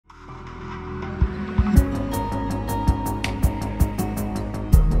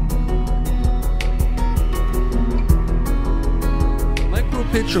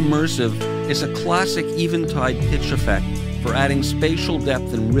MicroPitch Immersive is a classic Eventide pitch effect for adding spatial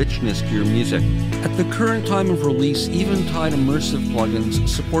depth and richness to your music. At the current time of release, Eventide Immersive plugins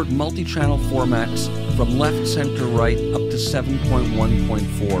support multi-channel formats from left, center, right up to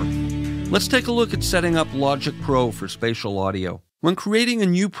 7.1.4. Let's take a look at setting up Logic Pro for spatial audio. When creating a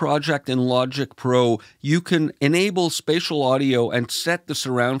new project in Logic Pro, you can enable spatial audio and set the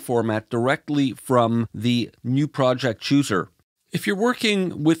surround format directly from the new project chooser. If you're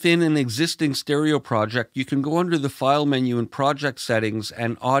working within an existing stereo project, you can go under the File menu in Project Settings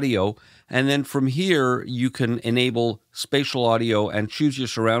and Audio, and then from here you can enable spatial audio and choose your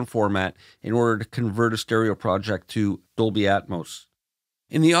surround format in order to convert a stereo project to Dolby Atmos.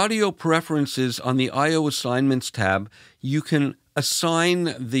 In the Audio Preferences on the I/O Assignments tab, you can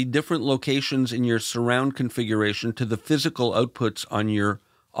assign the different locations in your surround configuration to the physical outputs on your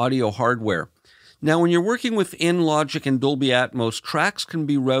audio hardware. Now, when you're working within Logic and Dolby Atmos, tracks can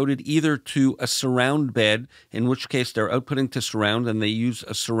be routed either to a surround bed, in which case they're outputting to surround, and they use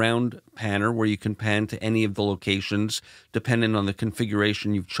a surround panner where you can pan to any of the locations, depending on the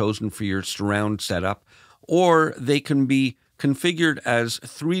configuration you've chosen for your surround setup, or they can be configured as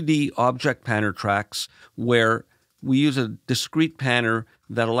 3D object panner tracks, where we use a discrete panner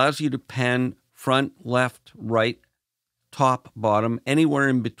that allows you to pan front, left, right, top, bottom, anywhere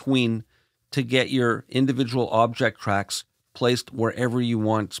in between to get your individual object tracks placed wherever you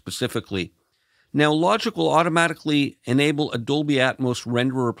want specifically. Now, Logic will automatically enable a Dolby Atmos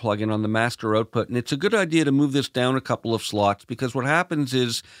renderer plugin on the master output, and it's a good idea to move this down a couple of slots because what happens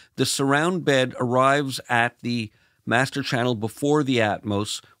is the surround bed arrives at the master channel before the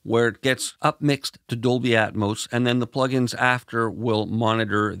Atmos, where it gets upmixed to Dolby Atmos, and then the plugins after will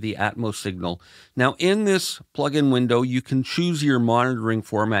monitor the Atmos signal. Now, in this plugin window, you can choose your monitoring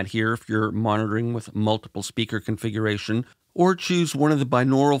format here if you're monitoring with multiple speaker configuration, or choose one of the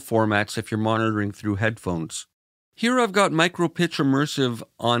binaural formats if you're monitoring through headphones. Here I've got MicroPitch Immersive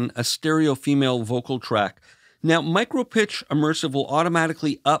on a stereo female vocal track. Now, MicroPitch Immersive will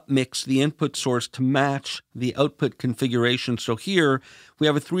automatically upmix the input source to match the output configuration. So here we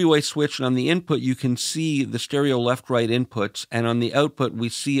have a three-way switch, and on the input you can see the stereo left-right inputs, and on the output we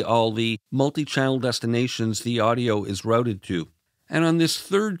see all the multi-channel destinations the audio is routed to. And on this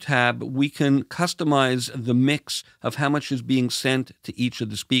third tab, we can customize the mix of how much is being sent to each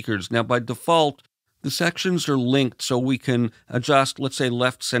of the speakers. Now, by default, the sections are linked, so we can adjust, let's say,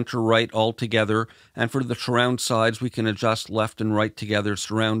 left, center, right all together. And for the surround sides, we can adjust left and right together,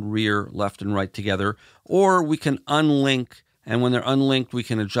 surround, rear, left and right together. Or we can unlink, and when they're unlinked, we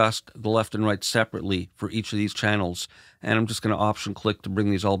can adjust the left and right separately for each of these channels. And I'm just going to option click to bring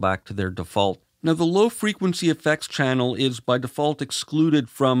these all back to their default. Now, the low frequency effects channel is by default excluded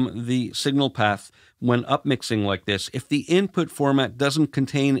from the signal path when upmixing like this. If the input format doesn't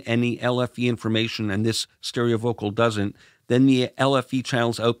contain any LFE information, and this stereo vocal doesn't, then the LFE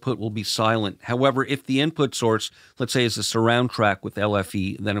channel's output will be silent. However, if the input source, let's say, is a surround track with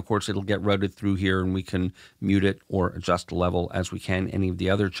LFE, then of course it'll get routed through here and we can mute it or adjust the level as we can any of the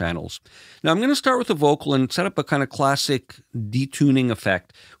other channels. Now I'm going to start with the vocal and set up a kind of classic detuning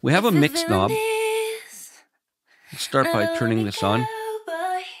effect. We have a mix knob. Let's start by turning this on.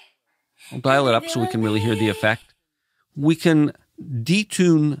 I'll dial it up so we can really hear the effect. We can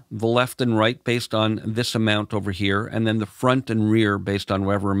detune the left and right based on this amount over here, and then the front and rear based on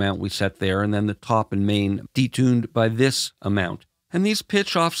whatever amount we set there, and then the top and main detuned by this amount. And these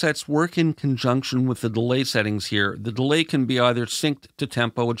pitch offsets work in conjunction with the delay settings here. The delay can be either synced to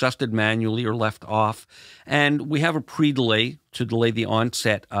tempo, adjusted manually, or left off. And we have a pre-delay to delay the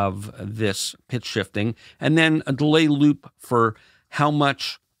onset of this pitch shifting, and then a delay loop for how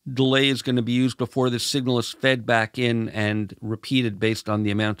much delay is going to be used before the signal is fed back in and repeated based on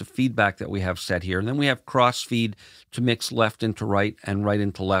the amount of feedback that we have set here. And then we have crossfeed to mix left into right and right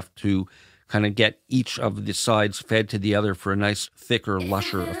into left to kind of get each of the sides fed to the other for a nice, thicker,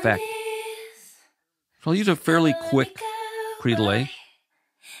 lusher effect. So I'll use a fairly quick pre-delay.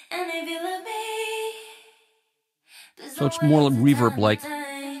 So it's more reverb-like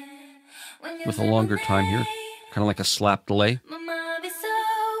with a longer time here, kind of like a slap delay.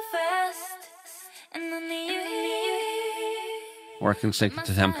 Or I can sync it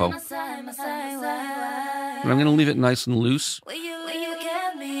to tempo. But I'm going to leave it nice and loose.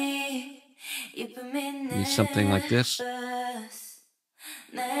 Maybe something like this.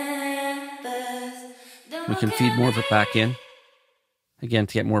 We can feed more of it back in, again,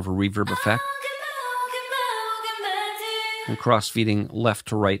 to get more of a reverb effect. And cross-feeding left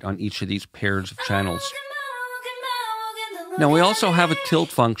to right on each of these pairs of channels. Now we also have a tilt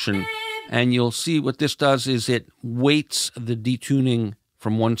function, and you'll see what this does is it weights the detuning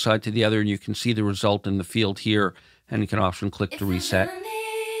from one side to the other, and you can see the result in the field here, and you can option click to reset.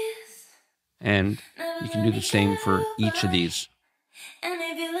 And you can do the same for each of these.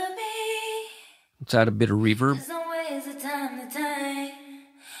 Let's add a bit of reverb.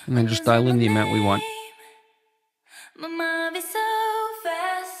 And then just dial in the amount we want.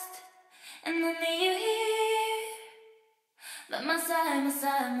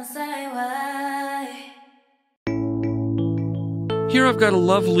 Here I've got a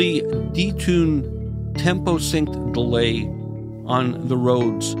lovely Detune tempo synced delay on the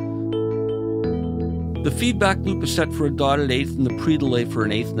Rhodes. The feedback loop is set for a dotted eighth and the pre-delay for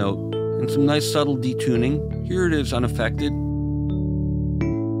an eighth note, and some nice subtle detuning. Here it is unaffected.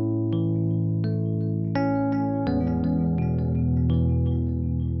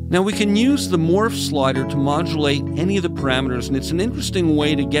 Now we can use the Morph slider to modulate any of the parameters, and it's an interesting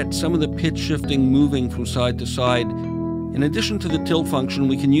way to get some of the pitch shifting moving from side to side. In addition to the tilt function,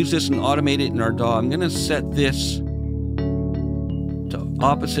 we can use this and automate it in our DAW. I'm going to set this to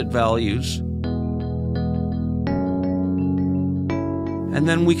opposite values. And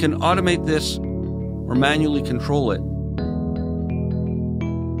then we can automate this or manually control it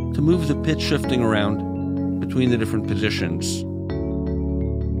to move the pitch shifting around between the different positions.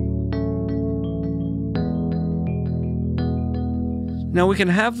 Now we can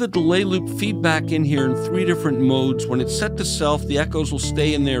have the delay loop feedback in here in 3 different modes. When it's set to self, the echoes will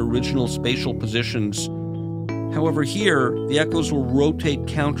stay in their original spatial positions. However, here, the echoes will rotate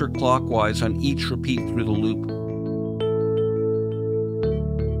counterclockwise on each repeat through the loop.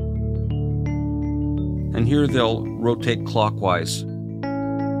 And here they'll rotate clockwise.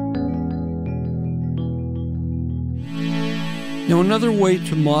 Now another way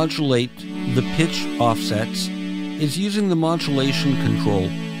to modulate the pitch offsets is using the modulation control.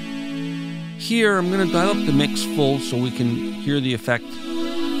 Here I'm going to dial up the mix full so we can hear the effect.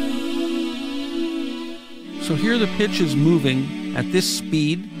 So here the pitch is moving at this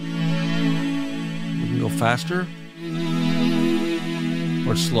speed. We can go faster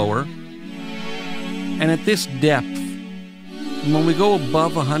or slower. And at this depth. And when we go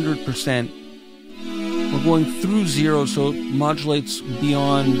above 100%, we're going through 0, so it modulates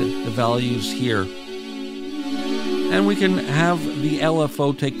beyond the values here. And we can have the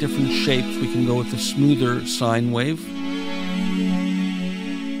LFO take different shapes. We can go with a smoother sine wave.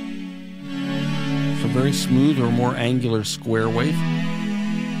 So very smooth or more angular square wave.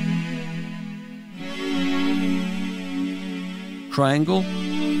 Triangle.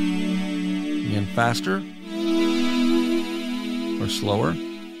 Again, faster or slower.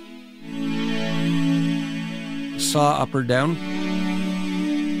 Saw up or down.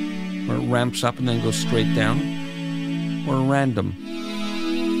 Or it ramps up and then goes straight down. Or random,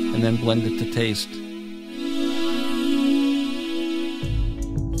 and then blend it to taste.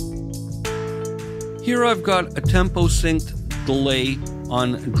 Here I've got a tempo synced delay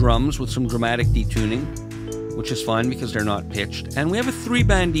on drums with some dramatic detuning, which is fine because they're not pitched. And we have a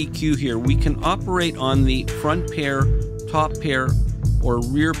 3-band EQ here. We can operate on the front pair, top pair, or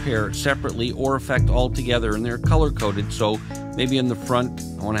rear pair separately, or affect all together, and they're color-coded. So maybe in the front,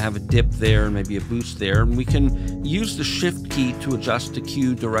 I want to have a dip there, maybe a boost there. And we can use the shift key to adjust the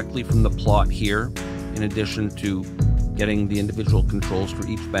cue directly from the plot here, in addition to getting the individual controls for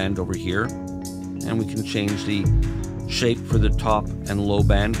each band over here. And we can change the shape for the top and low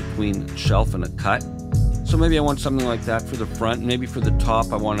band between shelf and a cut. So maybe I want something like that for the front. Maybe for the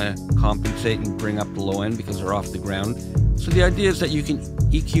top, I want to compensate and bring up the low end because they're off the ground. So the idea is that you can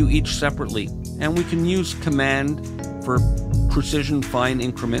EQ each separately, and we can use command for precision fine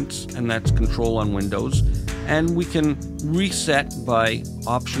increments, and that's control on Windows, and we can reset by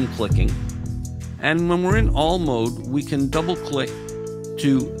option clicking. And when we're in all mode, we can double click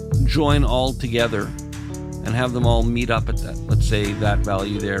to join all together and have them all meet up at that, let's say that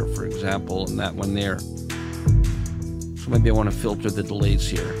value there, for example, and that one there. So maybe I want to filter the delays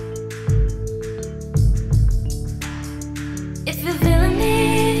here.